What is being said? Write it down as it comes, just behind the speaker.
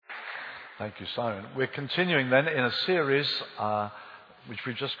Thank you, Simon. We're continuing then in a series which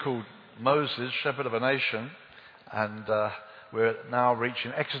we've just called Moses, Shepherd of a Nation, and we're now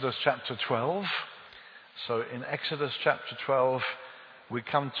reaching Exodus chapter 12. So in Exodus chapter 12, we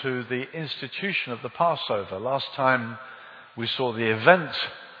come to the institution of the Passover. Last time we saw the event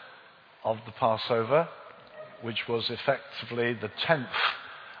of the Passover, which was effectively the 10th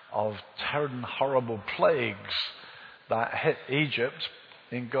of 10 horrible plagues that hit Egypt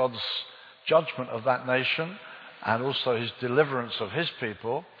in God's judgment of that nation and also his deliverance of his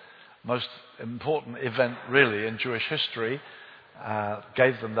people. Most important event really in Jewish history,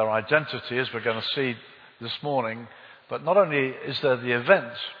 gave them their identity, as we're going to see this morning. But not only is there the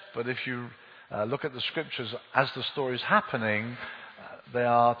event, but if you look at the scriptures as the story's happening, they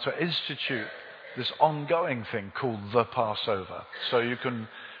are to institute this ongoing thing called the Passover. So you can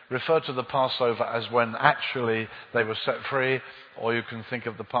refer to the Passover as when actually they were set free, or you can think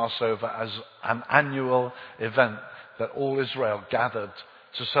of the Passover as an annual event that all Israel gathered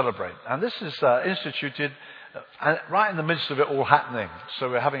to celebrate. And this is instituted right in the midst of it all happening. So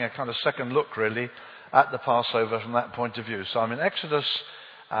we're having a kind of second look really at the Passover from that point of view. So I'm in Exodus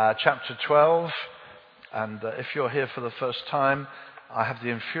chapter 12, and if you're here for the first time, I have the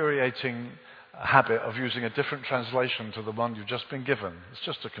infuriating habit of using a different translation to the one you've just been given. It's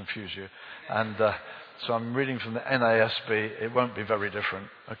just to confuse you. And so I'm reading from the NASB. It won't be very different.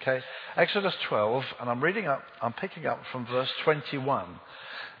 Okay? Exodus 12, and I'm picking up from verse 21.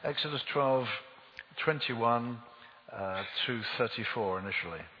 Exodus 12, 21 to 34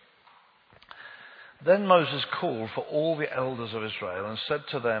 initially. Then Moses called for all the elders of Israel and said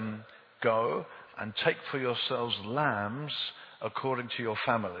to them, "Go and take for yourselves lambs according to your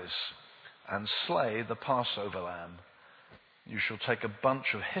families, and slay the Passover lamb. You shall take a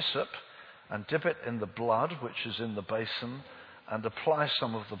bunch of hyssop and dip it in the blood which is in the basin, and apply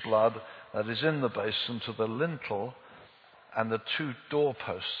some of the blood that is in the basin to the lintel and the 2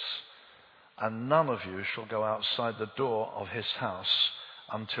 doorposts. And none of you shall go outside the door of his house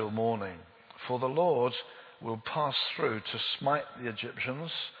until morning. For the Lord will pass through to smite the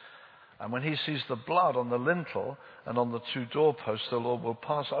Egyptians. And when he sees the blood on the lintel and on the 2 doorposts, the Lord will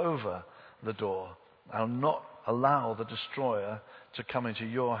pass over the door and not allow the destroyer to come into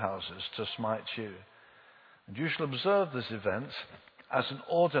your houses to smite you. And you shall observe this event as an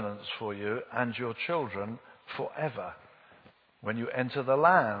ordinance for you and your children forever. When you enter the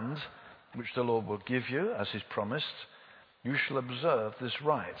land which the Lord will give you, as he's promised, you shall observe this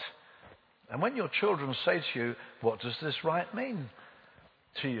rite. And when your children say to you, 'What does this rite mean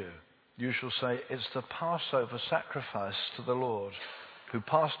to you?' you shall say, 'It's the Passover sacrifice to the Lord, who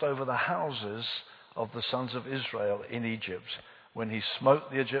passed over the houses of the sons of Israel in Egypt, when he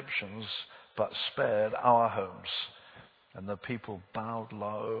smote the Egyptians, but spared our homes.' And the people bowed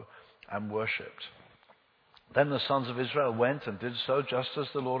low and worshipped. Then the sons of Israel went and did so, just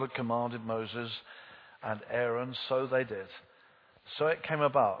as the Lord had commanded Moses and Aaron, so they did. So it came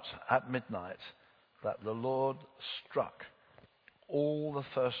about at midnight that the Lord struck all the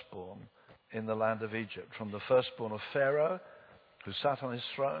firstborn in the land of Egypt, from the firstborn of Pharaoh, who sat on his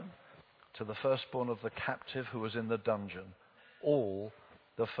throne, to the firstborn of the captive who was in the dungeon, all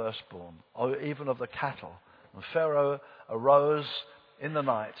the firstborn, even of the cattle. And Pharaoh arose in the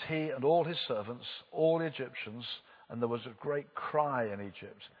night, he and all his servants, all the Egyptians, and there was a great cry in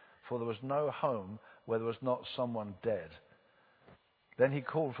Egypt, for there was no home where there was not someone dead. Then he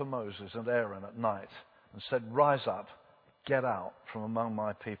called for Moses and Aaron at night and said, 'Rise up, get out from among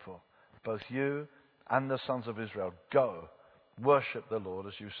my people, both you and the sons of Israel. Go, worship the Lord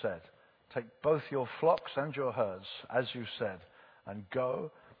as you said. Take both your flocks and your herds, as you said, and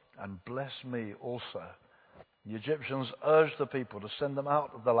go and bless me also.' The Egyptians urged the people to send them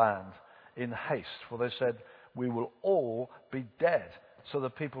out of the land in haste, for they said, 'We will all be dead.' So the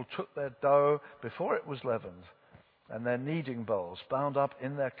people took their dough before it was leavened, and their kneading bowls bound up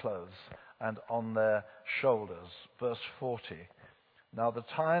in their clothes and on their shoulders." Verse 40. Now the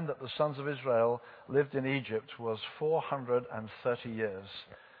time that the sons of Israel lived in Egypt was 430 years.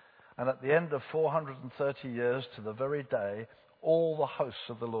 And at the end of 430 years, to the very day, all the hosts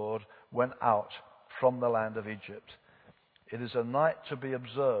of the Lord went out from the land of Egypt. It is a night to be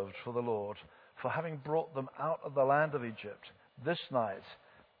observed for the Lord, for having brought them out of the land of Egypt, this night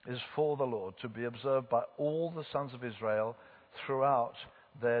is for the Lord, to be observed by all the sons of Israel throughout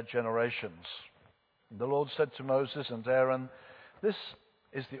their generations. The Lord said to Moses and Aaron, "This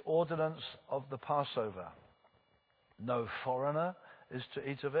is the ordinance of the Passover. No foreigner is to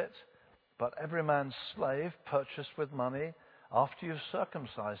eat of it, but every man's slave purchased with money, after you've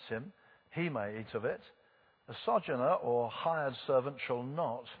circumcised him, he may eat of it. A sojourner or hired servant shall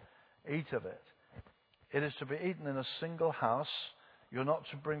not eat of it. It is to be eaten in a single house. You're not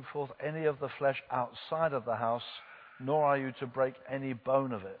to bring forth any of the flesh outside of the house, nor are you to break any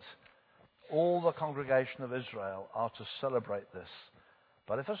bone of it. All the congregation of Israel are to celebrate this.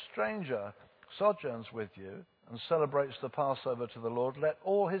 But if a stranger sojourns with you and celebrates the Passover to the Lord, let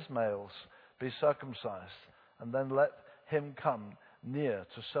all his males be circumcised, and then let him come near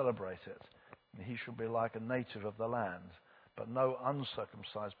to celebrate it. And he shall be like a native of the land, but no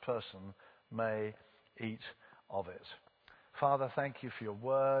uncircumcised person may eat of it. Father, thank you for your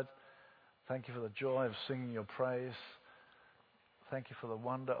word. Thank you for the joy of singing your praise. Thank you for the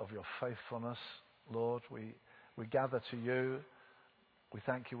wonder of your faithfulness, Lord. We gather to you. We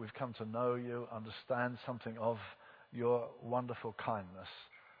thank you we've come to know you, understand something of your wonderful kindness.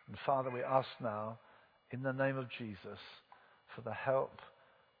 And Father, we ask now, in the name of Jesus, for the help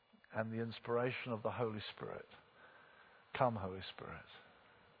and the inspiration of the Holy Spirit. Come, Holy Spirit.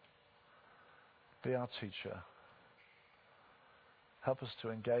 Be our teacher. Help us to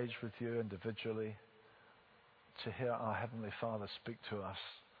engage with you individually, to hear our Heavenly Father speak to us.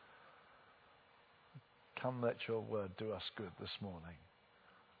 Come, let your word do us good this morning.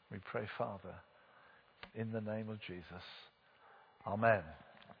 We pray, Father, in the name of Jesus. Amen.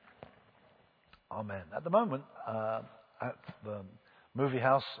 Amen. At the moment, at the movie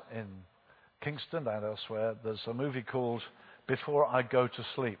house in Kingston and elsewhere, there's a movie called Before I Go to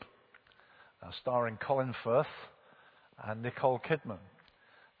Sleep, starring Colin Firth and Nicole Kidman.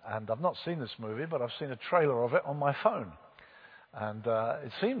 And I've not seen this movie, but I've seen a trailer of it on my phone. And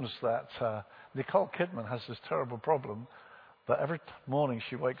it seems that Nicole Kidman has this terrible problem that every morning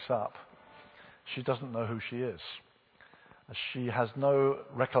she wakes up, she doesn't know who she is. She has no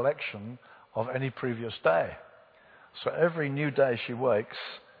recollection of any previous day. So every new day she wakes,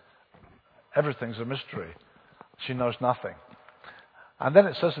 everything's a mystery. She knows nothing. And then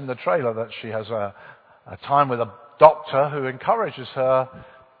it says in the trailer that she has a time with a doctor who encourages her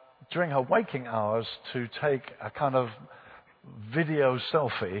during her waking hours to take a kind of video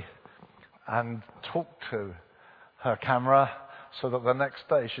selfie and talk to her camera so that the next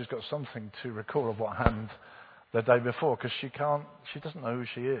day she's got something to recall of what happened the day before, because she doesn't know who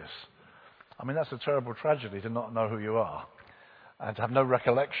she is. I mean, that's a terrible tragedy, to not know who you are and to have no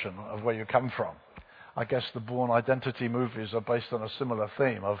recollection of where you come from. I guess the Bourne Identity movies are based on a similar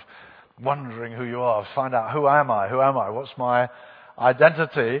theme of wondering who you are, find out who am I, what's my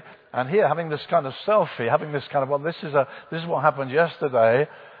identity. And here, having this kind of selfie, having this kind of, well, this is what happened yesterday,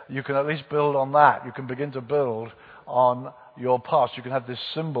 you can at least build on that. You can begin to build on your past. You can have this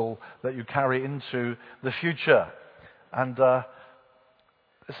symbol that you carry into the future. And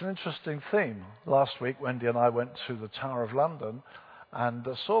it's an interesting theme. Last week, Wendy and I went to the Tower of London and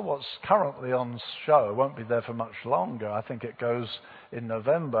saw what's currently on show. It won't be there for much longer. I think it goes in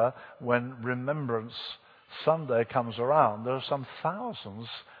November when Remembrance Sunday comes around. There are some thousands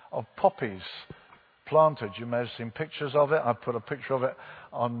of poppies planted. You may have seen pictures of it. I've put a picture of it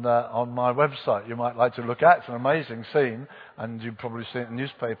on my website. You might like to look at it. It's an amazing scene, and you've probably seen it in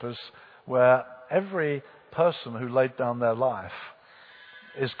newspapers, where every person who laid down their life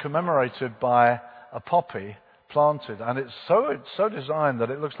is commemorated by a poppy planted, and it's so designed that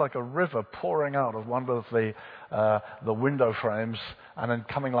it looks like a river pouring out of one of the window frames, and then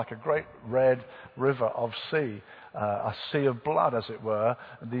coming like a great red river of sea, a sea of blood, as it were.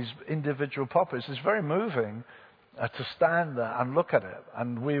 These individual poppies. It's very moving to stand there and look at it.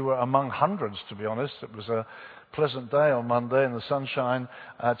 And we were among hundreds, to be honest. It was a pleasant day on Monday in the sunshine,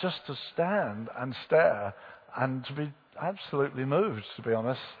 just to stand and stare and to be absolutely moved, to be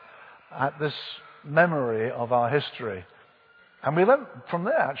honest, at this memory of our history. And we went from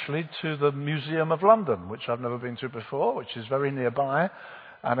there actually to the Museum of London, which I've never been to before, which is very nearby.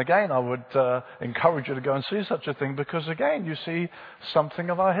 And again, I would encourage you to go and see such a thing, because again, you see something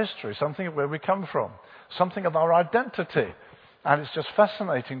of our history, something of where we come from, something of our identity. And it's just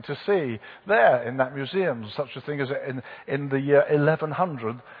fascinating to see there in that museum such a thing as in the year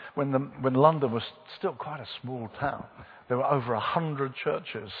 1100, when London was still quite a small town. There were over 100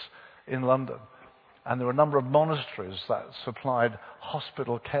 churches in London. And there were a number of monasteries that supplied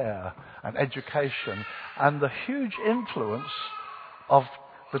hospital care and education, and the huge influence of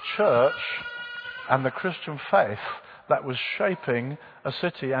the church and the Christian faith that was shaping a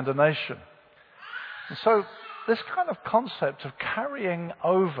city and a nation. And so this kind of concept of carrying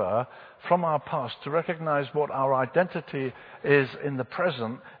over from our past to recognize what our identity is in the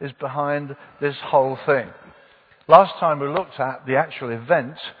present is behind this whole thing. Last time we looked at the actual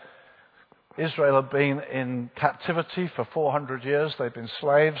event. Israel had been in captivity for 400 years. They'd been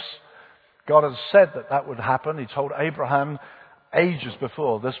slaves. God had said that would happen. He told Abraham ages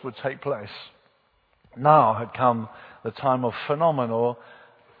before this would take place. Now had come the time of phenomenal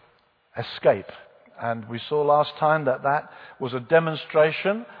escape. And we saw last time that was a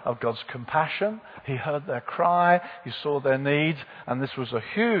demonstration of God's compassion. He heard their cry, he saw their need, and this was a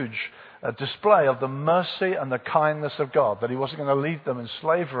huge display of the mercy and the kindness of God, that he wasn't going to leave them in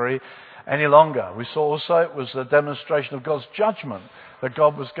slavery any longer. We saw also it was a demonstration of God's judgment, that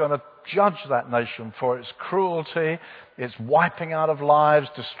God was going to judge that nation for its cruelty, its wiping out of lives,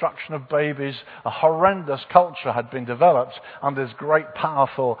 destruction of babies. A horrendous culture had been developed under this great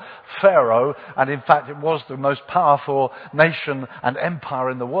powerful Pharaoh, and in fact it was the most powerful nation and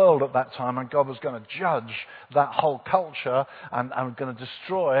empire in the world at that time, and God was going to judge that whole culture and going to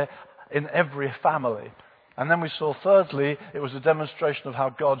destroy in every family. And then we saw thirdly, it was a demonstration of how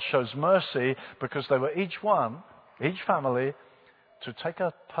God shows mercy, because they were each family, to take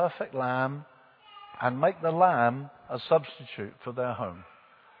a perfect lamb and make the lamb a substitute for their home.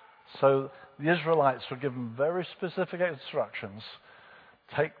 So the Israelites were given very specific instructions.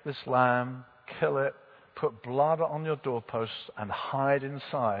 Take this lamb, kill it, put blood on your doorposts and hide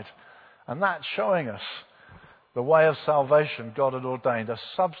inside. And that's showing us the way of salvation God had ordained. A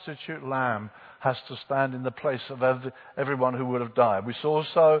substitute lamb has to stand in the place of everyone who would have died. We saw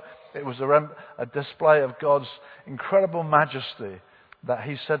also it was a display of God's incredible majesty, that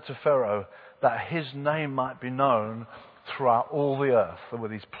he said to Pharaoh that his name might be known throughout all the earth. There were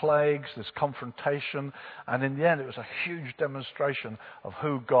these plagues, this confrontation, and in the end it was a huge demonstration of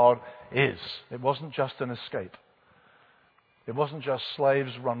who God is. It wasn't just an escape. It wasn't just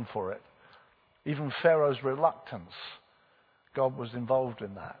slaves run for it. Even Pharaoh's reluctance, God was involved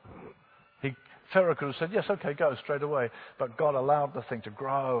in that. Pharaoh could have said, yes, okay, go straight away. But God allowed the thing to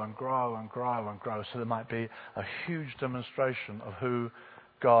grow and grow and grow and grow, so there might be a huge demonstration of who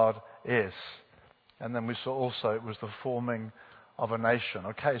God is. And then we saw also it was the forming of a nation.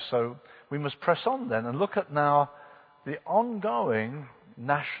 Okay, so we must press on then and look at now the ongoing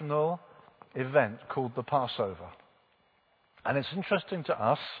national event called the Passover. And it's interesting to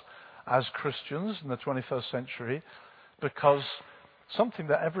us as Christians in the 21st century, because something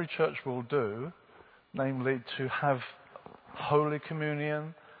that every church will do, namely to have Holy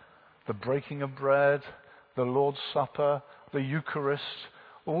Communion, the breaking of bread, the Lord's Supper, the Eucharist,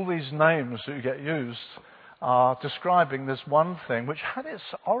 all these names that get used are describing this one thing which had its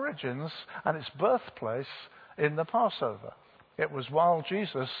origins and its birthplace in the Passover. It was while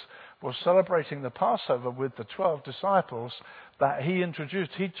Jesus was celebrating the Passover with the 12 disciples that he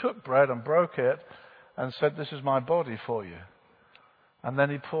took bread and broke it and said, this is my body for you. And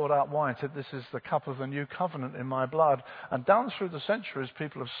then he poured out wine, said, this is the cup of the new covenant in my blood. And down through the centuries,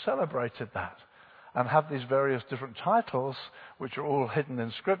 people have celebrated that and have these various different titles, which are all hidden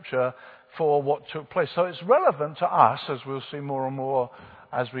in Scripture, for what took place. So it's relevant to us, as we'll see more and more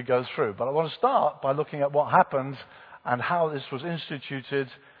as we go through. But I want to start by looking at what happened and how this was instituted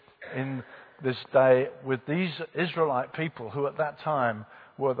in this day with these Israelite people who at that time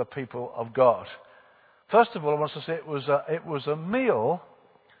were the people of God. First of all, I want to say it was a meal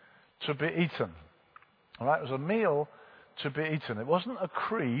to be eaten. All right, it was a meal to be eaten. It wasn't a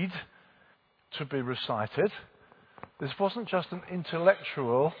creed to be recited. This wasn't just an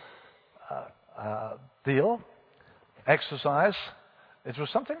intellectual exercise. It was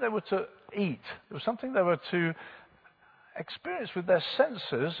something they were to eat. It was something they were to experience with their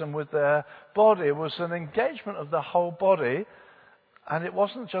senses and with their body. It was an engagement of the whole body. And it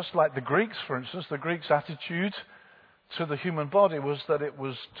wasn't just like the Greeks, for instance. The Greeks' attitude to the human body was that it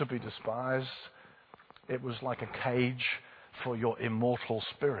was to be despised. It was like a cage for your immortal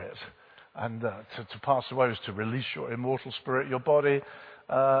spirit. And to pass away was to release your immortal spirit, your body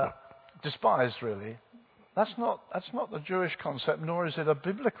despised, really. That's not the Jewish concept, nor is it a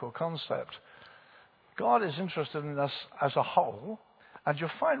biblical concept. God is interested in us as a whole. And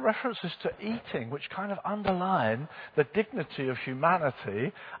you'll find references to eating which kind of underline the dignity of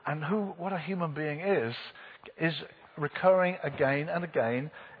humanity and what a human being is recurring again and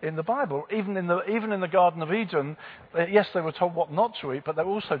again in the Bible. Even in the Garden of Eden, yes, they were told what not to eat, but they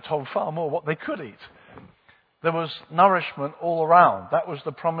were also told far more what they could eat. There was nourishment all around. That was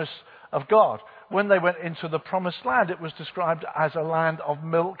the promise of God. When they went into the promised land, it was described as a land of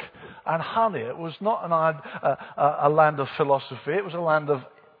milk and honey. It was not a land of philosophy. It was a land of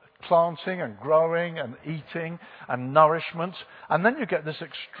planting and growing and eating and nourishment. And then you get this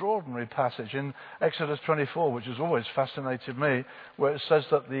extraordinary passage in Exodus 24, which has always fascinated me, where it says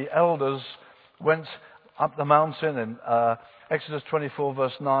that the elders went up the mountain in Exodus 24,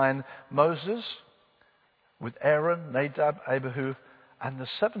 verse 9. Moses, with Aaron, Nadab, Abihu, and the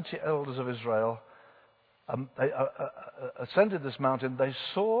 70 elders of Israel they ascended this mountain, they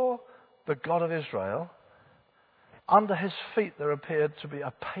saw the God of Israel. Under his feet there appeared to be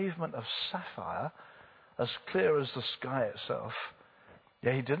a pavement of sapphire, as clear as the sky itself.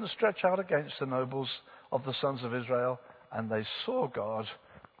 Yet he didn't stretch out against the nobles of the sons of Israel, and they saw God,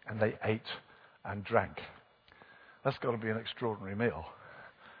 and they ate and drank. That's got to be an extraordinary meal.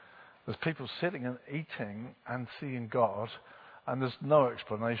 There's people sitting and eating and seeing God, and there's no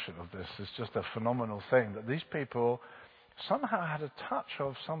explanation of this. It's just a phenomenal thing that these people somehow had a touch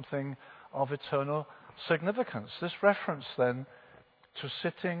of something of eternal significance. This reference then to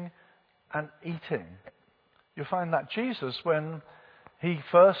sitting and eating. You find that Jesus, when he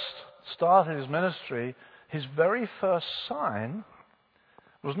first started his ministry, his very first sign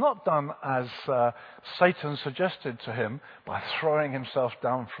was not done as Satan suggested to him by throwing himself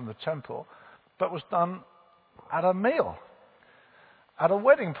down from the temple, but was done at a meal, at a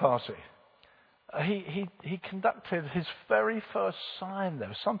wedding party. He conducted his very first sign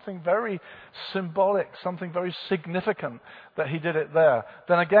there, something very symbolic, something very significant that he did it there.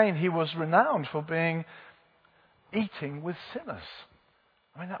 Then again, he was renowned for eating with sinners.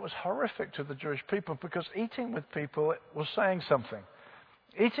 I mean, that was horrific to the Jewish people, because eating with people was saying something.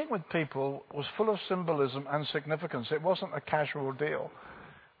 Eating with people was full of symbolism and significance. It wasn't a casual deal.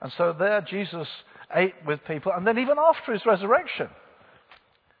 And so there Jesus ate with people. And then even after his resurrection,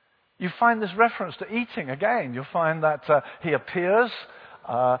 you find this reference to eating again. You'll find that he appears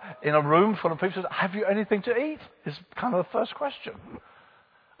in a room full of people. Says, "Have you anything to eat?" is kind of the first question.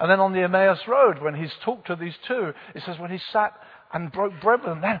 And then on the Emmaus Road, when he's talked to these two, it says when he sat and broke bread with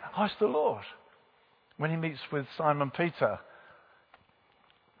them, then asked the Lord. When he meets with Simon Peter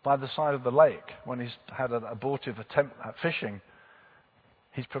by the side of the lake, when he's had an abortive attempt at fishing,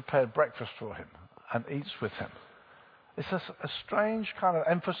 he's prepared breakfast for him and eats with him. It's a strange kind of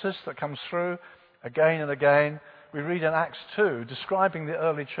emphasis that comes through again and again. We read in Acts 2, describing the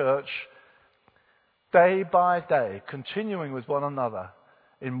early church, day by day, continuing with one another,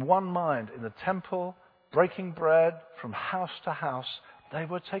 in one mind, in the temple, breaking bread from house to house. They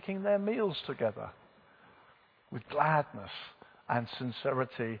were taking their meals together with gladness and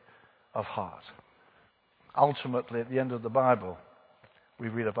sincerity of heart. Ultimately, at the end of the Bible, we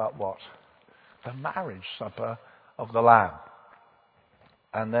read about what? The marriage supper of the Lamb.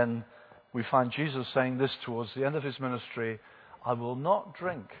 And then we find Jesus saying this towards the end of his ministry, "I will not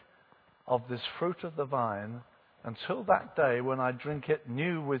drink of this fruit of the vine until that day when I drink it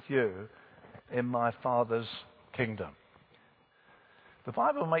new with you in my Father's kingdom." The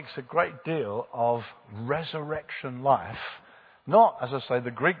Bible makes a great deal of resurrection life. Not, as I say,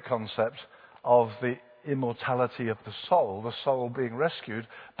 the Greek concept of the immortality of the soul being rescued,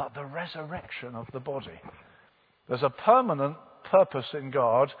 but the resurrection of the body. There's a permanent purpose in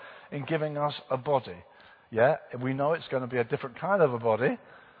God in giving us a body. Yeah, we know it's going to be a different kind of a body.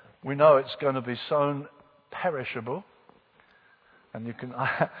 We know it's going to be sown perishable. And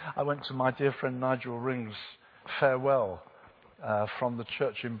I went to my dear friend Nigel Ring's farewell from the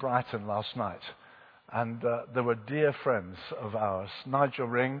church in Brighton last night. And there were dear friends of ours. Nigel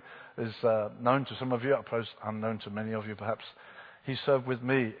Ring is known to some of you, I suppose unknown to many of you perhaps. He served with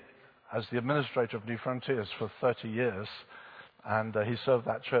me as the administrator of New Frontiers for 30 years. And he served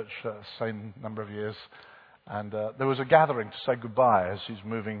that church the same number of years. And there was a gathering to say goodbye as he's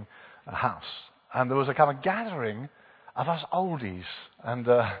moving house. And there was a kind of gathering of us oldies. And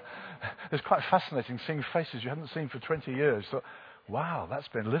it's quite fascinating seeing faces you hadn't seen for 20 years. So, wow, that's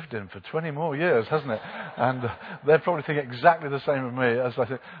been lived in for 20 more years, hasn't it? And they're probably thinking exactly the same of me as I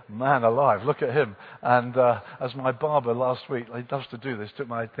think, man alive, look at him. And as my barber last week, he loves to do this, took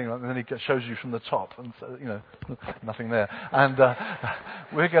my thing, and then he shows you from the top, and nothing there. And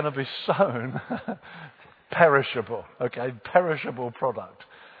we're going to be sown perishable, okay, perishable product,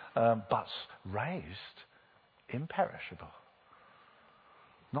 but raised imperishable.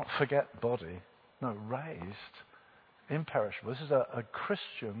 Not forget body, no, raised imperishable. This is a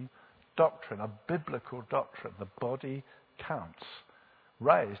Christian doctrine, a biblical doctrine. The body counts.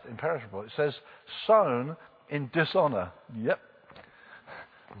 Raised imperishable. It says sown in dishonor. Yep.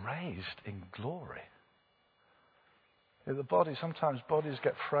 Raised in glory. In the body, sometimes bodies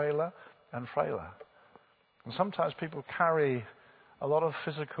get frailer and frailer. And sometimes people carry a lot of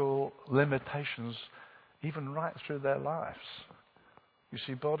physical limitations even right through their lives. You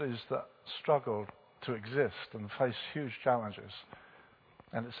see bodies that struggle to exist and face huge challenges.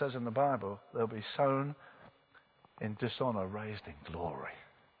 And it says in the Bible, they'll be sown in dishonor, raised in glory.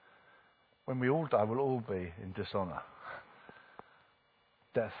 When we all die, we'll all be in dishonor.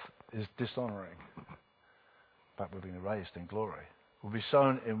 Death is dishonoring, but we're being raised in glory. will be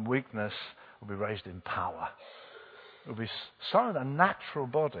sown in weakness, will be raised in power. Will be sown a natural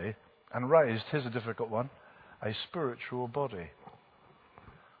body and raised, here's a difficult one, a spiritual body.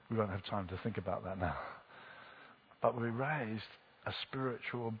 We won't have time to think about that now. But will be raised a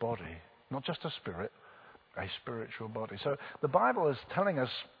spiritual body. Not just a spirit, a spiritual body. So the Bible is telling us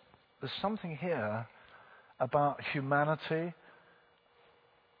there's something here about humanity.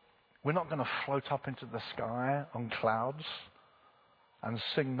 We're not going to float up into the sky on clouds and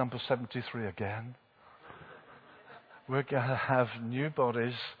sing number 73 again. We're going to have new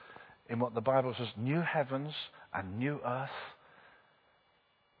bodies in what the Bible says, new heavens and new earth,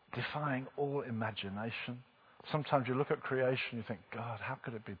 defying all imagination. Sometimes you look at creation, you think, God, how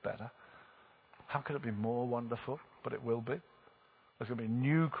could it be better? How could it be more wonderful? But it will be. There's going to be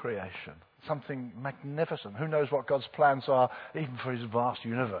new creation, something magnificent. Who knows what God's plans are, even for his vast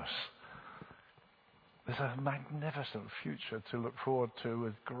universe? There's a magnificent future to look forward to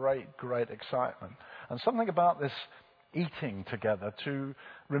with great, great excitement. And something about this eating together to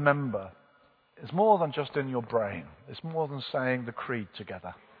remember is more than just in your brain. It's more than saying the creed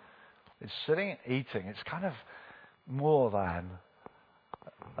together. It's sitting and eating. It's kind of more than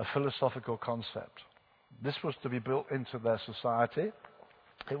a philosophical concept. This was to be built into their society.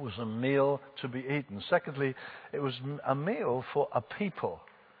 It was a meal to be eaten. Secondly, it was a meal for a people.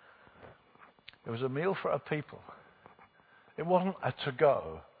 It was a meal for a people. It wasn't a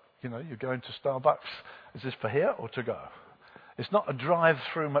to-go. You know, you're going to Starbucks. Is this for here or to go? It's not a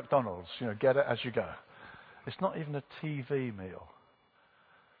drive-through McDonald's. You know, get it as you go. It's not even a TV meal.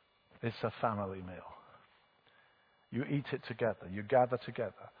 It's a family meal. You eat it together. You gather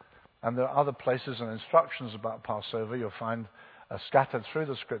together. And there are other places and instructions about Passover you'll find scattered through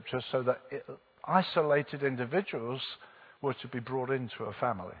the scriptures so that isolated individuals were to be brought into a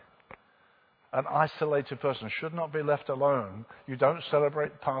family. An isolated person should not be left alone. You don't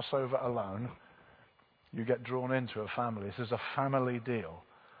celebrate Passover alone. You get drawn into a family. This is a family deal.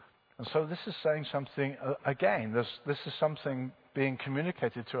 And so this is saying something, again, this is something being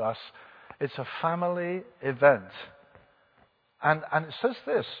communicated to us. It's a family event. And it says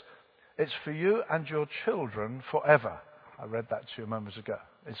this, it's for you and your children forever. I read that to you moments ago.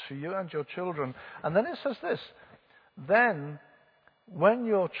 It's for you and your children. And then it says this, then when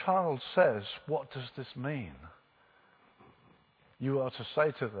your child says, what does this mean? You are to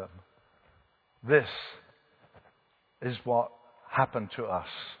say to them, this is what happened to us.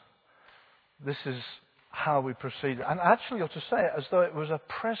 This is how we proceed. And actually you're to say it as though it was a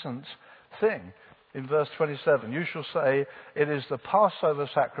present thing. In verse 27, you shall say, it is the Passover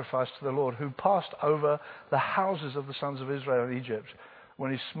sacrifice to the Lord who passed over the houses of the sons of Israel in Egypt when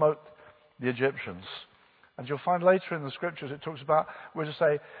he smote the Egyptians. And you'll find later in the scriptures it talks about, we're to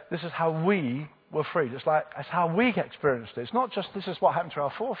say, this is how we were freed. It's how we experienced it. It's not just this is what happened to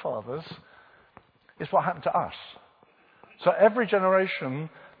our forefathers. It's what happened to us. So every generation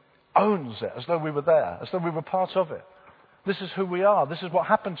owns it as though we were there, as though we were part of it. This is who we are. This is what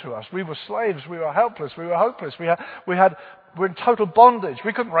happened to us. We were slaves. We were helpless. We were hopeless. We're in total bondage.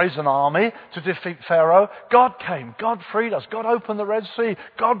 We couldn't raise an army to defeat Pharaoh. God came. God freed us. God opened the Red Sea.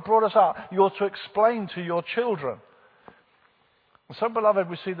 God brought us out. You're to explain to your children. And so, beloved,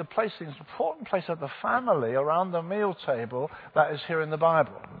 we see the important place of the family around the meal table that is here in the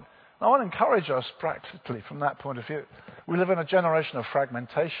Bible. I want to encourage us practically from that point of view. We live in a generation of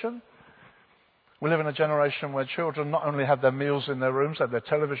fragmentation. We live in a generation where children not only have their meals in their rooms, have their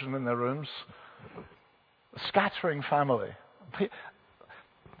television in their rooms. A scattering family.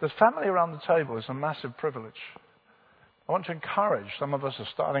 The family around the table is a massive privilege. I want to encourage, some of us are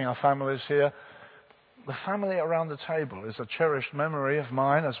starting our families here. The family around the table is a cherished memory of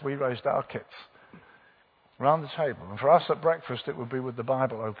mine as we raised our kids. Around the table. And for us at breakfast, it would be with the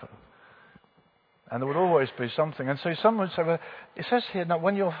Bible open. And there would always be something. And so some would say, well, it says here, now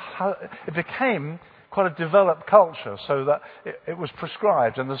it became quite a developed culture so that it was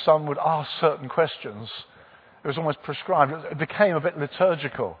prescribed and the son would ask certain questions. It was almost prescribed. It became a bit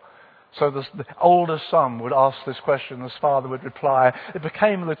liturgical. So the older son would ask this question, his father would reply. It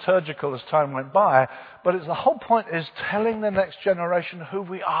became liturgical as time went by. But the whole point is telling the next generation who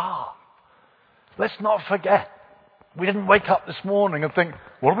we are. Let's not forget. We didn't wake up this morning and think,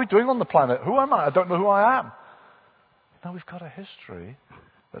 what are we doing on the planet? Who am I? I don't know who I am. No, we've got a history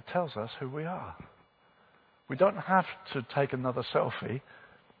that tells us who we are. We don't have to take another selfie.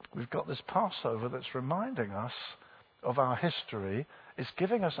 We've got this Passover that's reminding us of our history. It's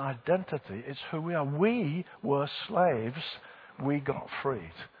giving us identity. It's who we are. We were slaves. We got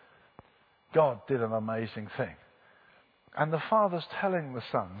freed. God did an amazing thing. And the father's telling the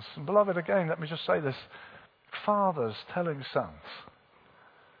sons, and beloved, again, let me just say this, fathers telling sons,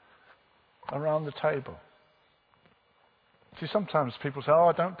 around the table. See, sometimes people say,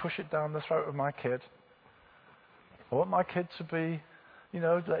 oh, don't push it down the throat of my kid. I want my kid to be,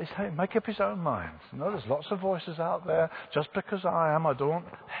 make up his own mind. There's lots of voices out there. Just because I don't want...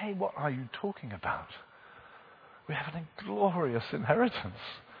 Hey, what are you talking about? We have an glorious inheritance.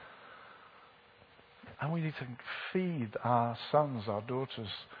 And we need to feed our sons, our daughters,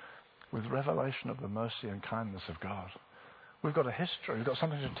 with revelation of the mercy and kindness of God. We've got a history. We've got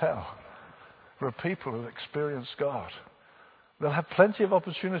something to tell. We're a people who have experienced God. They'll have plenty of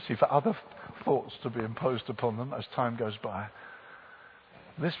opportunity for other thoughts to be imposed upon them as time goes by.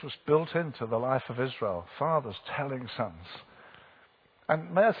 This was built into the life of Israel. Fathers telling sons.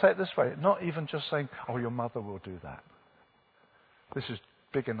 And may I say it this way, not even just saying, oh, your mother will do that. This is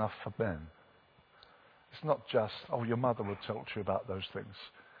big enough for men. It's not just, oh, your mother will talk to you about those things.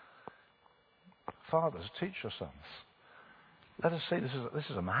 Fathers, teach your sons. Let us see this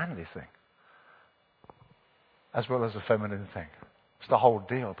is a manly thing, as well as a feminine thing. It's the whole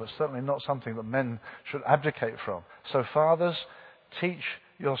deal, but certainly not something that men should abdicate from. So fathers, teach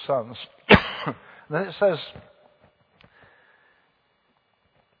your sons. Then it says,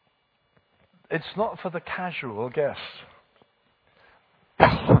 it's not for the casual guest.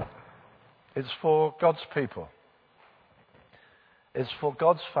 It's for God's people. It's for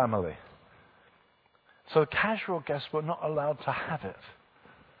God's family. So casual guests were not allowed to have it.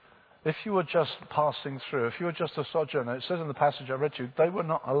 If you were just passing through, if you were just a sojourner, it says in the passage I read to you, they were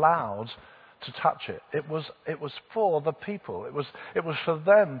not allowed to touch it. It was for the people. It was for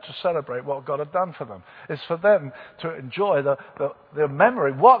them to celebrate what God had done for them. It's for them to enjoy the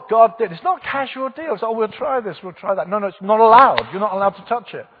memory, what God did. It's not casual deals. Oh, we'll try this, we'll try that. No, it's not allowed. You're not allowed to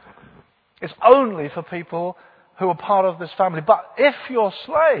touch it. It's only for people who are part of this family. But if your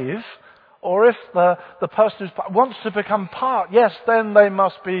slave, or if the person who wants to become part, yes, then they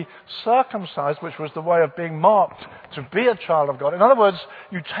must be circumcised, which was the way of being marked to be a child of God. In other words,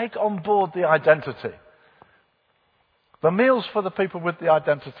 you take on board the identity. The meal's for the people with the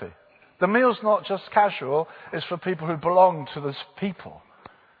identity. The meal's not just casual, it's for people who belong to this people.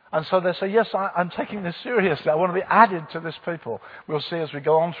 And so they say, yes, I'm taking this seriously. I want to be added to this people. We'll see as we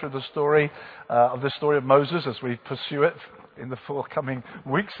go on through the story of Moses, as we pursue it in the forthcoming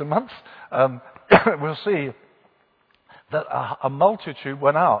weeks and months. We'll see that a multitude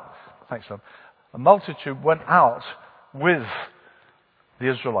went out. Thanks, Sam. A multitude went out with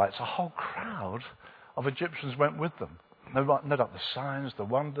the Israelites. A whole crowd of Egyptians went with them. No doubt the signs, the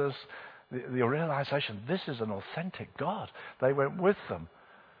wonders, the realization, this is an authentic God. They went with them.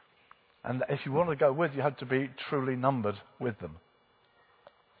 And if you want to go with, you had to be truly numbered with them.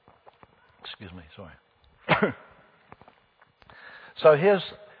 Excuse me, sorry. So here's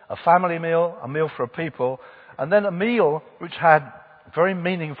a family meal, a meal for a people, and then a meal which had very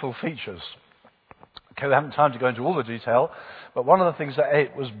meaningful features. Okay, we haven't time to go into all the detail, but one of the things they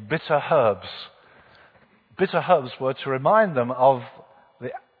ate was bitter herbs. Bitter herbs were to remind them of the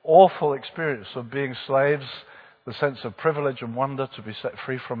awful experience of being slaves, the sense of privilege and wonder to be set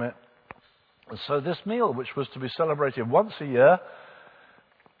free from it. And so this meal, which was to be celebrated once a year,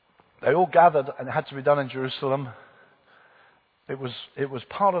 they all gathered, and it had to be done in Jerusalem. It was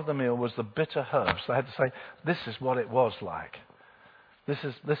part of the meal was the bitter herbs. They had to say, this is what it was like. This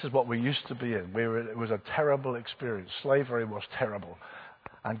is what we used to be in. It was a terrible experience. Slavery was terrible,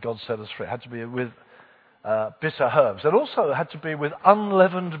 and God set us free. It had to be with bitter herbs. It also had to be with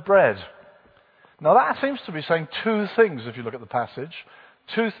unleavened bread. Now that seems to be saying two things if you look at the passage.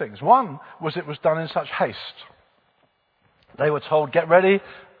 Two things. One was it was done in such haste. They were told, get ready,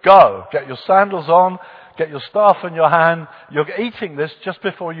 go. Get your sandals on, get your staff in your hand. You're eating this just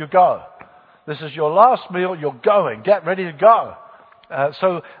before you go. This is your last meal, you're going. Get ready to go.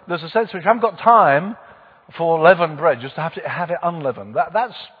 So there's a sense in which you haven't got time for leavened bread. You just have to have it unleavened.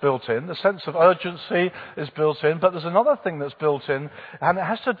 That's built in. The sense of urgency is built in. But there's another thing that's built in, and it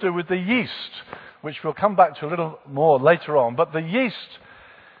has to do with the yeast, which we'll come back to a little more later on. But the yeast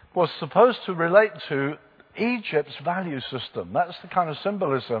was supposed to relate to Egypt's value system. That's the kind of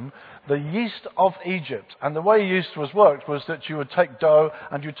symbolism, the yeast of Egypt. And the way yeast was worked was that you would take dough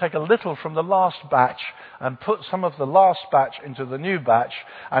and you'd take a little from the last batch and put some of the last batch into the new batch,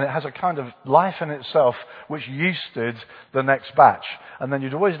 and it has a kind of life in itself which yeasted the next batch. And then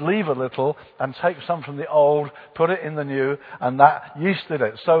you'd always leave a little and take some from the old, put it in the new, and that yeasted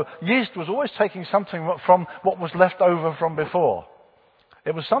it. So yeast was always taking something from what was left over from before.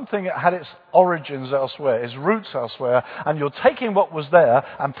 It was something that had its origins elsewhere, its roots elsewhere, and you're taking what was there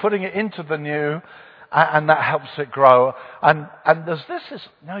and putting it into the new, and that helps it grow. And there's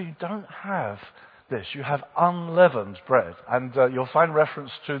no, you don't have this. You have unleavened bread. And you'll find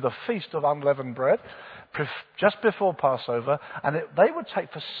reference to the Feast of Unleavened Bread just before Passover. And they would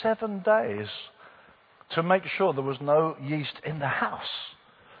take for 7 days to make sure there was no yeast in the house.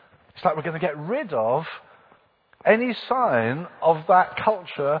 It's like we're going to get rid of any sign of that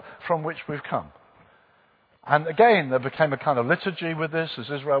culture from which we've come. And again, there became a kind of liturgy with this as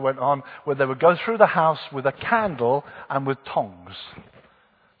Israel went on, where they would go through the house with a candle and with tongs,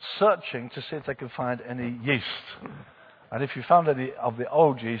 searching to see if they could find any yeast. And if you found any of the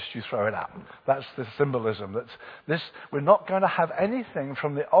old yeast, you throw it out. That's the symbolism. We're not going to have anything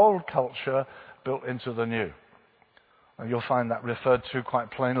from the old culture built into the new. And you'll find that referred to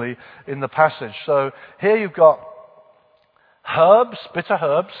quite plainly in the passage. So here you've got herbs, bitter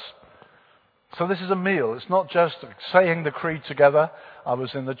herbs. So this is a meal. It's not just saying the creed together. I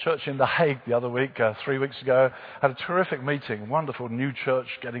was in the church in The Hague the other week, 3 weeks ago. Had a terrific meeting, wonderful new church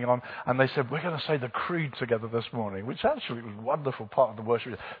getting on. And they said, we're going to say the creed together this morning, which actually was a wonderful part of the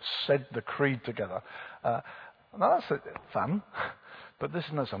worship. Said the creed together. Now that's fun, but this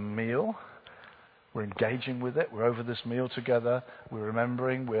is a meal. We're engaging with it. We're over this meal together. We're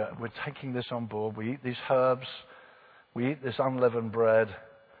remembering. We're taking this on board. We eat these herbs. We eat this unleavened bread.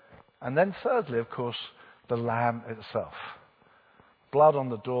 And then thirdly, of course, the lamb itself. Blood on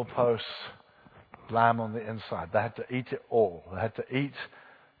the doorposts, lamb on the inside. They had to eat it all. They had to eat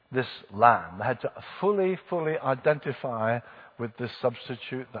this lamb. They had to fully identify with this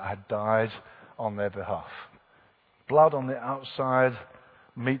substitute that had died on their behalf. Blood on the outside,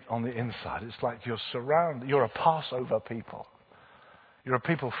 meat on the inside. It's like you're a Passover people. You're a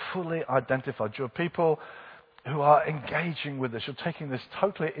people fully identified. You're people who are engaging with this. You're taking this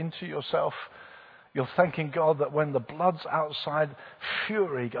totally into yourself. You're thanking God that when the blood's outside,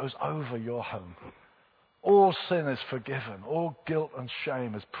 fury goes over your home. All sin is forgiven. All guilt and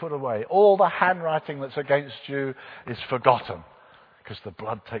shame is put away. All the handwriting that's against you is forgotten because the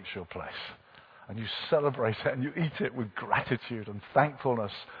blood takes your place. And you celebrate it and you eat it with gratitude and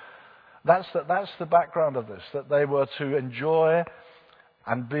thankfulness. That's the background of this, that they were to enjoy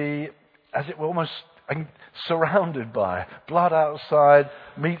and be, as it were, almost surrounded by blood outside,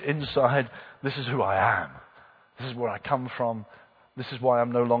 meat inside. This is who I am. This is where I come from. This is why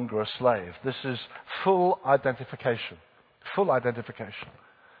I'm no longer a slave. This is full identification. Full identification.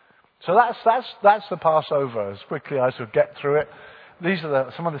 So that's the Passover. As quickly as I get through it. These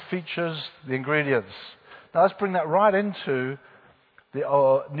are some of the features, the ingredients. Now let's bring that right into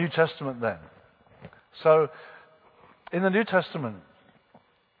the New Testament then. So in the New Testament,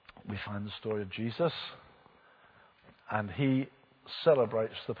 we find the story of Jesus, and he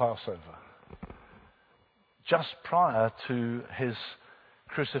celebrates the Passover. Just prior to his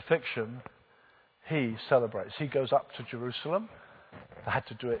crucifixion, he celebrates. He goes up to Jerusalem. They had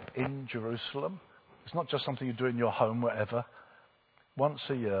to do it in Jerusalem. It's not just something you do in your home, wherever. Once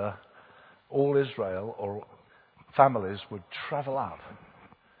a year, all Israel or families would travel up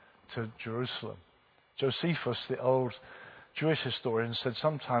to Jerusalem. Josephus, the old Jewish historian, said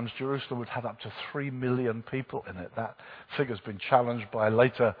sometimes Jerusalem would have up to 3 million people in it. That figure's been challenged by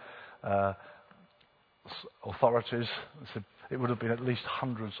later authorities. It would have been at least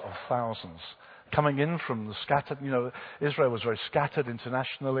hundreds of thousands. Coming in from the scattered, Israel was very scattered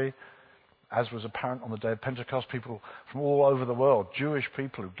internationally, as was apparent on the day of Pentecost. People from all over the world, Jewish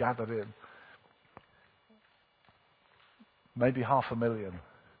people who gathered in. Maybe 500,000.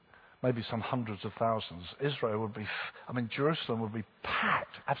 Maybe some hundreds of thousands. Jerusalem would be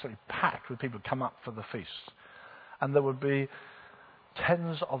packed, absolutely packed with people who come up for the feast. And there would be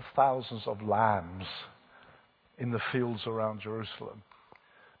tens of thousands of lambs in the fields around Jerusalem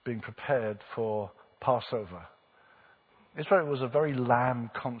being prepared for Passover. Israel was a very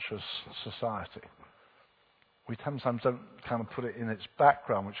lamb-conscious society. We sometimes don't kind of put it in its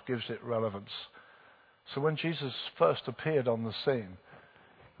background, which gives it relevance. So when Jesus first appeared on the scene,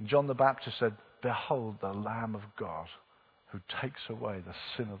 John the Baptist said, "Behold the Lamb of God who takes away the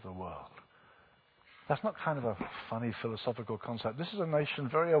sin of the world." That's not kind of a funny philosophical concept. This is a nation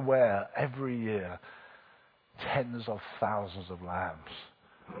very aware every year tens of thousands of lambs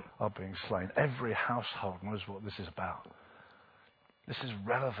are being slain. Every household knows what this is about. This is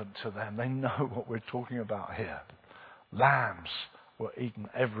relevant to them. They know what we're talking about here. Lambs were eaten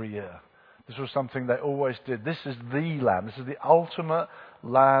every year. This was something they always did. This is the Lamb. This is the ultimate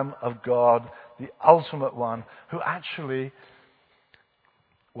Lamb of God, the ultimate one who actually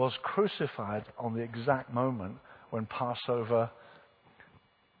was crucified on the exact moment when Passover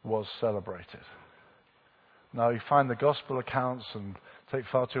was celebrated. Now, you find the gospel accounts and take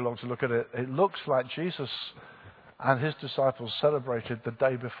far too long to look at it. It looks like Jesus and his disciples celebrated the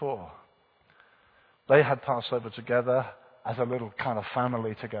day before. They had Passover together as a little kind of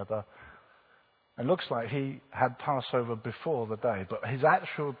family together. It looks like he had Passover before the day, but his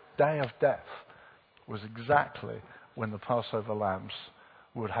actual day of death was exactly when the Passover lambs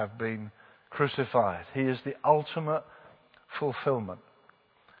would have been crucified. He is the ultimate fulfillment.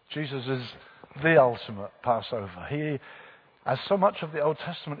 Jesus is the ultimate Passover. He, as so much of the Old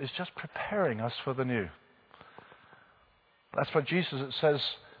Testament, is just preparing us for the new. That's what Jesus, it says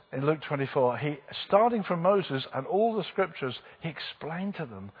in Luke 24, he, starting from Moses and all the scriptures, he explained to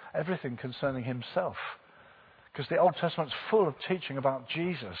them everything concerning himself. Because the Old Testament's full of teaching about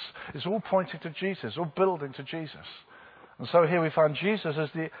Jesus. It's all pointing to Jesus, all building to Jesus. And so here we find Jesus as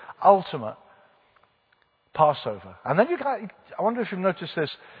the ultimate Passover. And then I wonder if you've noticed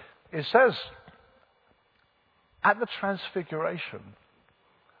this. It says, at the Transfiguration,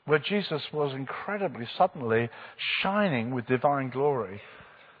 where Jesus was incredibly, suddenly shining with divine glory,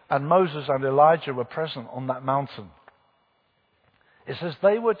 and Moses and Elijah were present on that mountain. It says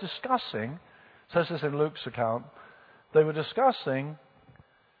they were discussing, it says this in Luke's account, they were discussing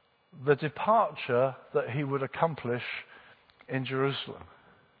the departure that he would accomplish in Jerusalem.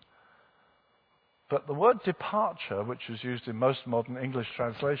 But the word departure, which is used in most modern English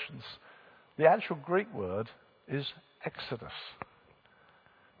translations, the actual Greek word is exodus.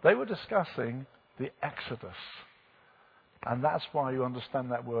 They were discussing the exodus. And that's why you understand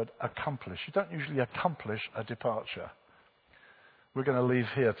that word accomplish. You don't usually accomplish a departure. We're going to leave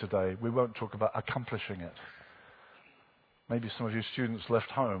here today. We won't talk about accomplishing it. Maybe some of you students left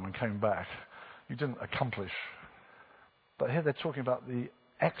home and came back. You didn't accomplish. But here they're talking about the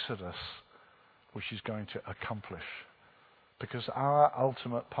exodus, which he's going to accomplish. Because our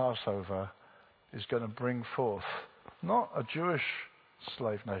ultimate Passover is going to bring forth not a Jewish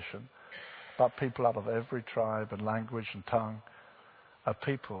slave nation, but people out of every tribe and language and tongue, a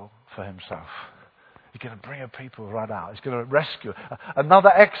people for himself. He's going to bring a people right out. He's going to rescue.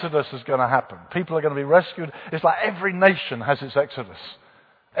 Another exodus is going to happen. People are going to be rescued. It's like every nation has its exodus.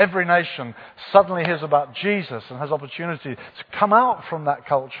 Every nation suddenly hears about Jesus and has opportunity to come out from that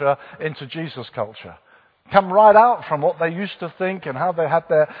culture into Jesus' culture. Come right out from what they used to think and how they had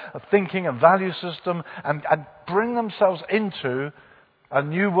their thinking and value system and bring themselves into a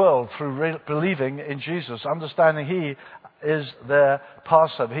new world through believing in Jesus, understanding He is their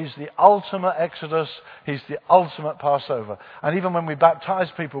Passover. He's the ultimate Exodus. He's the ultimate Passover. And even when we baptize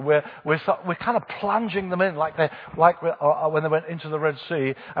people, we're kind of plunging them in, when they went into the Red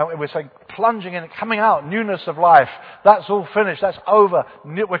Sea. And we're saying plunging in, coming out, newness of life. That's all finished. That's over.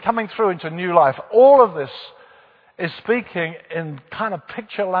 We're coming through into new life. All of this is speaking in kind of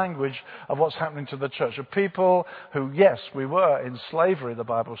picture language of what's happening to the church. Of people who, yes, we were in slavery, the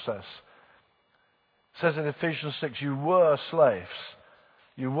Bible says. It says in Ephesians 6, you were slaves.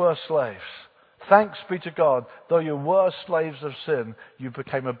 You were slaves. Thanks be to God, though you were slaves of sin, you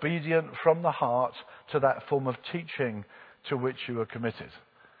became obedient from the heart to that form of teaching to which you were committed.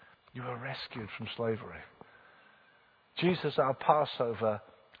 You were rescued from slavery. Jesus, our Passover,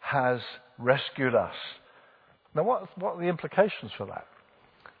 has rescued us. Now, what are the implications for that?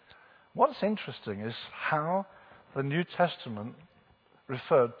 What's interesting is how the New Testament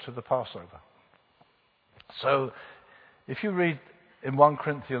referred to the Passover. So, if you read in 1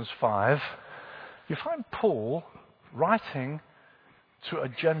 Corinthians 5, you find Paul writing to a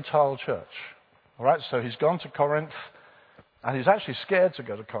Gentile church. All right, so he's gone to Corinth, and he's actually scared to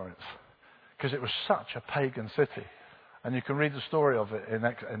go to Corinth because it was such a pagan city. And you can read the story of it in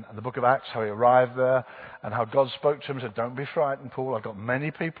the book of Acts, how he arrived there and how God spoke to him and said, don't be frightened, Paul. I've got many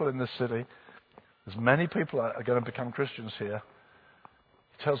people in this city. There's many people that are going to become Christians here.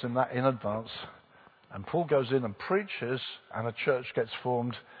 He tells him that in advance. And Paul goes in and preaches, and a church gets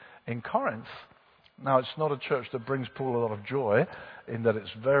formed in Corinth. Now, it's not a church that brings Paul a lot of joy in that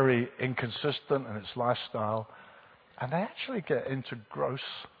it's very inconsistent in its lifestyle. And they actually get into gross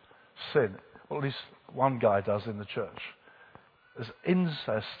sin. Well, at least one guy does in the church. There's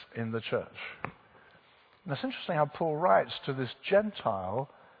incest in the church. And it's interesting how Paul writes to this Gentile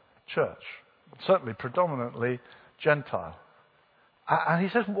church, certainly predominantly Gentile. And he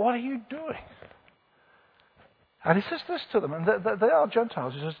says, what are you doing? And he says this to them, and they are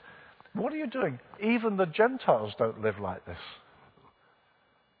Gentiles. He says, what are you doing? Even the Gentiles don't live like this.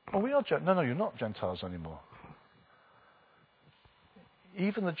 Oh, we are Gentiles. No, you're not Gentiles anymore.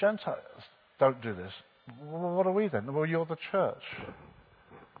 Even the Gentiles don't do this. Well, what are we then? Well, you're the church.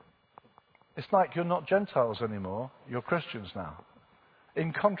 It's like you're not Gentiles anymore. You're Christians now.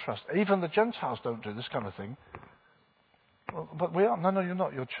 In contrast, even the Gentiles don't do this kind of thing. Well, but we are. No, you're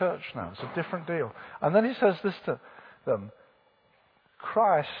not. You're church now. It's a different deal. And then he says this to them.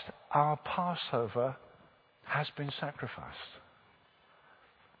 Christ, our Passover, has been sacrificed.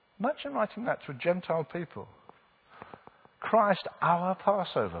 Imagine writing that to a Gentile people. Christ, our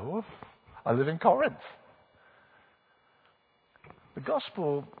Passover. Well, I live in Corinth. The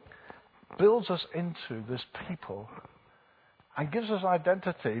gospel builds us into this people and gives us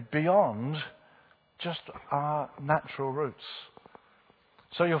identity beyond just our natural roots.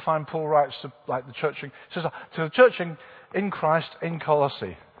 So you'll find Paul writes to the church, says to the church in Christ in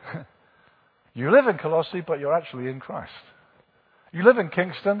Colossae. You live in Colossae, but you're actually in Christ. You live in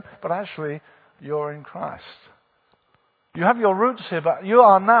Kingston, but actually you're in Christ. You have your roots here, but you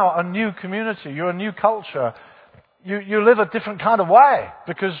are now a new community. You're a new culture. You live a different kind of way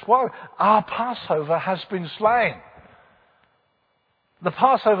because, well, our Passover has been slain. The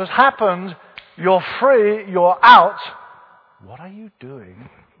Passover's happened. You're free. You're out. What are you doing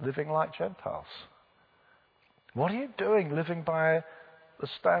living like Gentiles? What are you doing living by the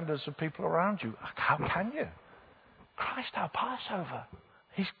standards of people around you? How can you? Christ, our Passover.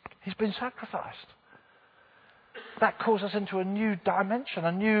 He's been sacrificed. That calls us into a new dimension,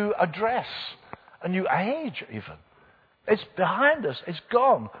 a new address, a new age even. It's behind us. It's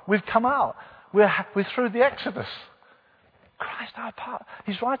gone. We've come out. We're through the Exodus. Christ, our Passover.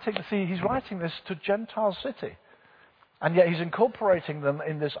 He's writing this to Gentile city. And yet he's incorporating them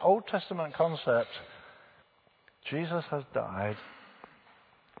in this Old Testament concept. Jesus has died.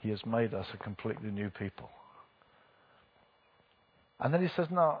 He has made us a completely new people. And then he says,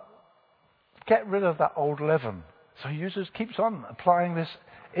 no, get rid of that old leaven. So he keeps on applying this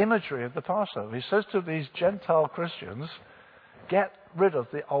imagery of the Passover. He says to these Gentile Christians, get rid of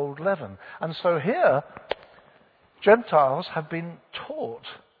the old leaven. And so here, Gentiles have been taught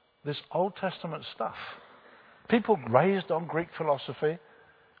this Old Testament stuff. People raised on Greek philosophy,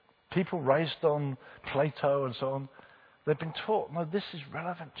 people raised on Plato and so on, they've been taught, no, this is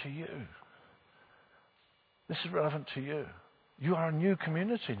relevant to you. This is relevant to you. You are a new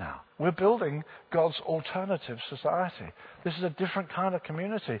community now. We're building God's alternative society. This is a different kind of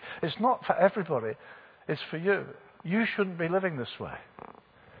community. It's not for everybody. It's for you. You shouldn't be living this way.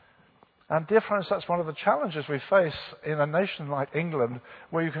 And dear friends, that's one of the challenges we face in a nation like England,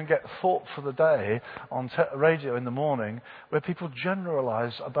 where you can get Thought for the Day on radio in the morning, where people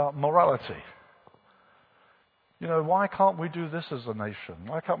generalize about morality. You know, why can't we do this as a nation?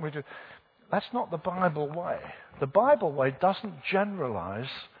 Why can't we do... That's not the Bible way. The Bible way doesn't generalize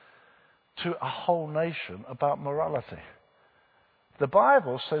to a whole nation about morality. The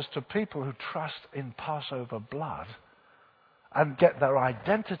Bible says to people who trust in Passover blood and get their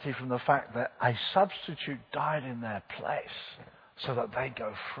identity from the fact that a substitute died in their place so that they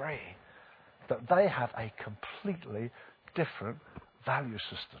go free, that they have a completely different value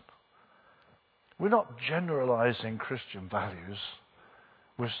system. We're not generalizing Christian values.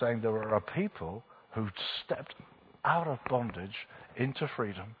 We're saying there are a people who stepped out of bondage into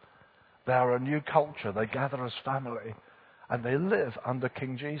freedom. They are a new culture. They gather as family. And they live under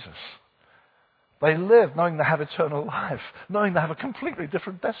King Jesus. They live knowing they have eternal life. Knowing they have a completely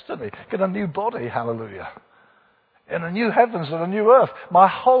different destiny. Get a new body, hallelujah. In a new heavens and a new earth. My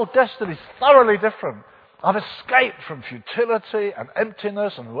whole destiny is thoroughly different. I've escaped from futility and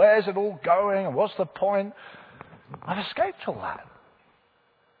emptiness and where's it all going and what's the point. I've escaped all that.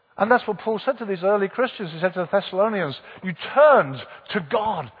 And that's what Paul said to these early Christians. He said to the Thessalonians, you turned to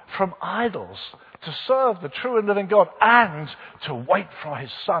God from idols to serve the true and living God and to wait for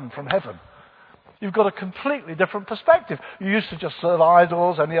his Son from heaven. You've got a completely different perspective. You used to just serve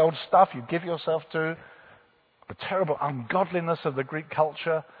idols and the old stuff you give yourself to. The terrible ungodliness of the Greek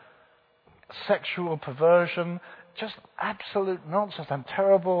culture. Sexual perversion. Just absolute nonsense and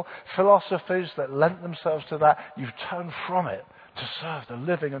terrible philosophies that lent themselves to that. You've turned from it to serve the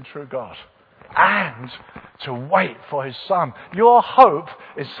living and true God and to wait for his Son. Your hope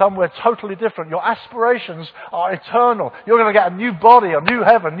is somewhere totally different. Your aspirations are eternal. You're going to get a new body, a new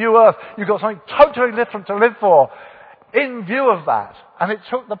heaven, new earth. You've got something totally different to live for in view of that. And it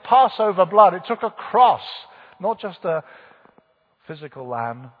took the Passover blood. It took a cross, not just a physical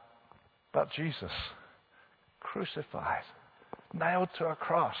lamb, but Jesus crucified, nailed to a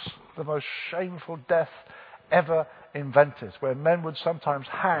cross, the most shameful death ever invented, where men would sometimes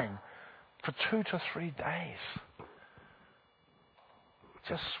hang for 2 to 3 days.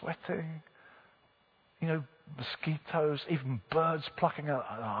 Just sweating, mosquitoes, even birds plucking out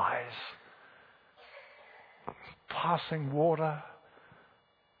their eyes, passing water,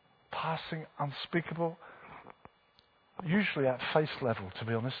 passing unspeakable, usually at face level, to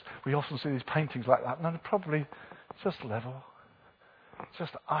be honest. We often see these paintings like that. No, probably just level.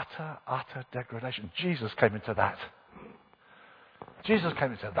 Just utter degradation. Jesus came into that. Jesus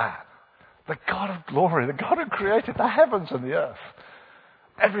came into that. The God of glory, the God who created the heavens and the earth.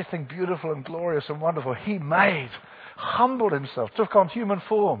 Everything beautiful and glorious and wonderful He made. Humbled Himself, took on human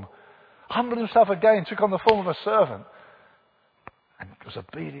form. Humbled Himself again, took on the form of a servant. And was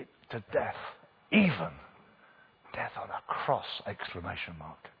obedient to death. Even death on a cross, exclamation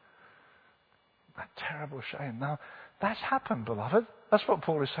mark. That terrible shame. Now, that's happened, beloved. That's what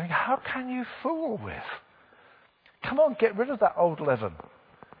Paul is saying. How can you fool with? Come on, get rid of that old leaven.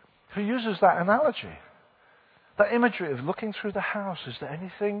 Who uses that analogy? That imagery of looking through the house. Is there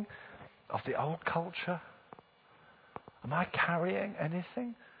anything of the old culture? Am I carrying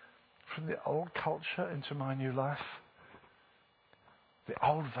anything from the old culture into my new life? The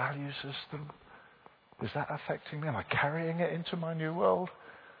old value system? Is that affecting me? Am I carrying it into my new world?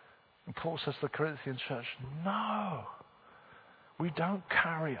 And Paul says to the Corinthian church, no. We don't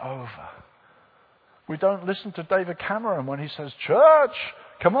carry over. We don't listen to David Cameron when he says, church,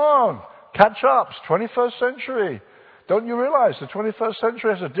 come on, catch up. It's 21st century. Don't you realize the 21st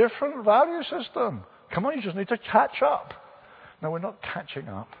century has a different value system? Come on, you just need to catch up. No, we're not catching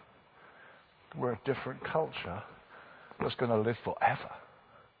up. We're a different culture that's going to live forever.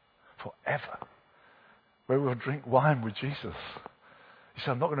 Forever. Where we'll drink wine with Jesus. He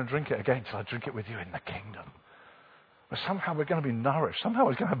said, I'm not going to drink it again until I drink it with you in the kingdom. But somehow we're going to be nourished. Somehow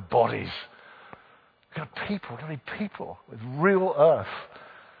we're going to have bodies. We're going to have people. We're going to be people with real earth.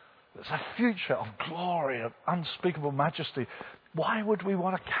 There's a future of glory, of unspeakable majesty. Why would we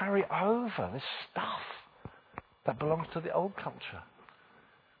want to carry over this stuff that belongs to the old culture?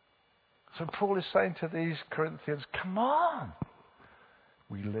 So Paul is saying to these Corinthians, come on.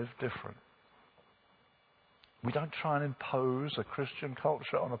 We live different. We don't try and impose a Christian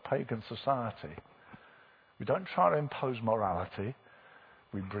culture on a pagan society. We don't try to impose morality.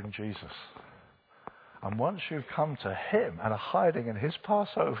 We bring Jesus. And once you've come to Him and are hiding in His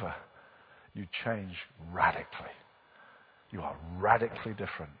Passover, you change radically. You are radically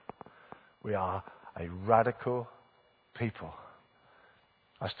different. We are a radical people.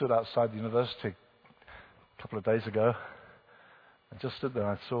 I stood outside the university a couple of days ago. I just stood there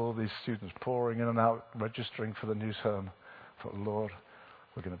and I saw these students pouring in and out, registering for the new term. I thought, Lord,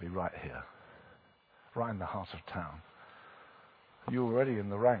 we're going to be right here. Right in the heart of town. You're already in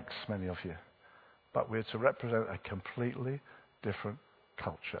the ranks, many of you. But we're to represent a completely different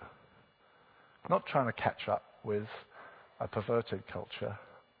culture. Not trying to catch up with a perverted culture.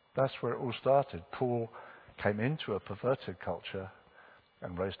 That's where it all started. Paul came into a perverted culture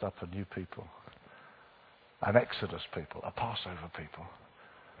and raised up a new people. An Exodus people, a Passover people.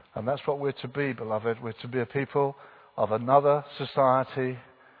 And that's what we're to be, beloved. We're to be a people of another society.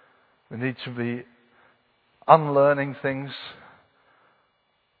 We need to be unlearning things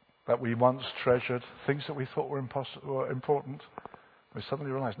that we once treasured, things that we thought were important. We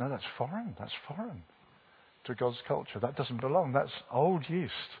suddenly realize, no, that's foreign to God's culture. That doesn't belong. That's old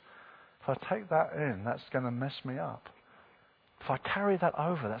yeast. If I take that in, that's going to mess me up. If I carry that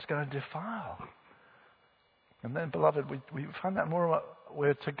over, that's going to defile. And then, beloved, we find that more and more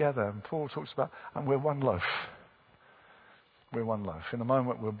we're together. And Paul talks about, and we're one loaf. We're one loaf. In a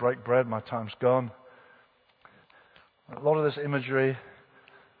moment, we'll break bread. My time's gone. A lot of this imagery.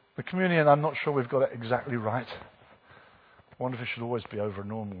 The communion, I'm not sure we've got it exactly right. I wonder if it should always be over a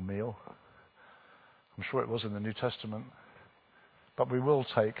normal meal. I'm sure it was in the New Testament. But we will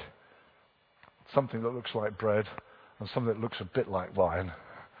take something that looks like bread and something that looks a bit like wine.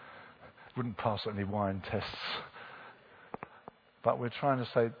 Wouldn't pass any wine tests. But we're trying to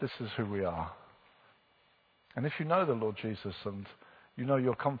say this is who we are. And if you know the Lord Jesus and you know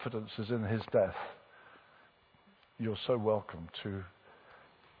your confidence is in His death, you're so welcome to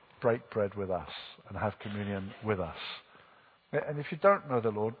break bread with us and have communion with us. And if you don't know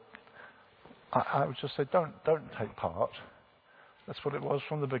the Lord, I would just say don't take part. That's what it was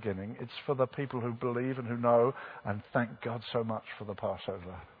from the beginning. It's for the people who believe and who know, and thank God so much for the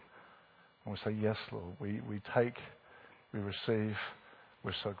Passover. And we say, yes, Lord, we take, we receive,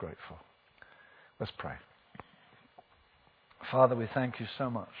 we're so grateful. Let's pray. Father, we thank you so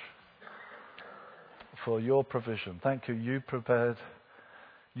much for your provision. Thank you, you provided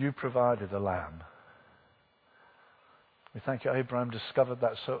a lamb. We thank you, Abraham discovered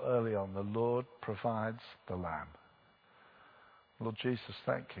that so early on. The Lord provides the lamb. Lord Jesus,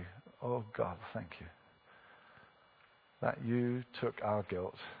 thank you. Oh God, thank you. That you took our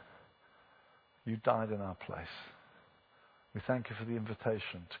guilt. You died in our place. We thank you for the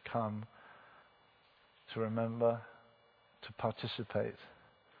invitation to come, to remember, to participate,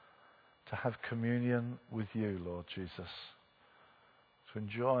 to have communion with you, Lord Jesus, to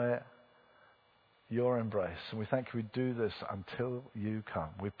enjoy your embrace. And we thank you we do this until you come.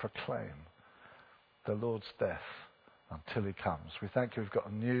 We proclaim the Lord's death until he comes. We thank you we've got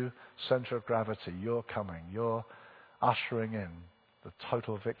a new center of gravity. You're coming. You're ushering in the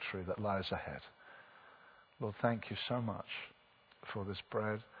total victory that lies ahead. Lord, thank you so much for this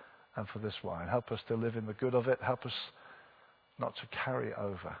bread and for this wine. Help us to live in the good of it. Help us not to carry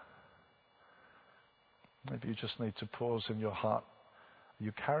over. Maybe you just need to pause in your heart. Are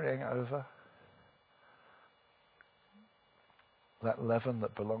you carrying over that leaven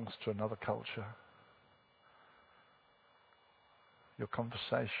that belongs to another culture? Your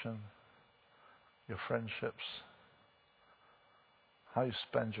conversation, your friendships, how you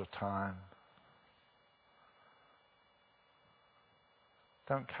spend your time.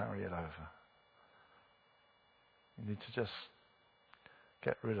 Don't carry it over. You need to just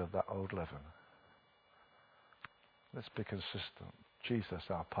get rid of that old leaven. Let's be consistent. Jesus,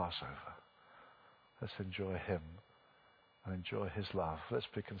 our Passover. Let's enjoy him and enjoy his love. Let's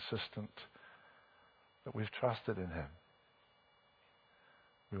be consistent that we've trusted in him.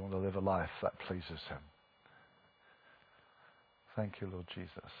 We want to live a life that pleases him. Thank you, Lord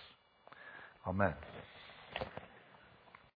Jesus. Amen.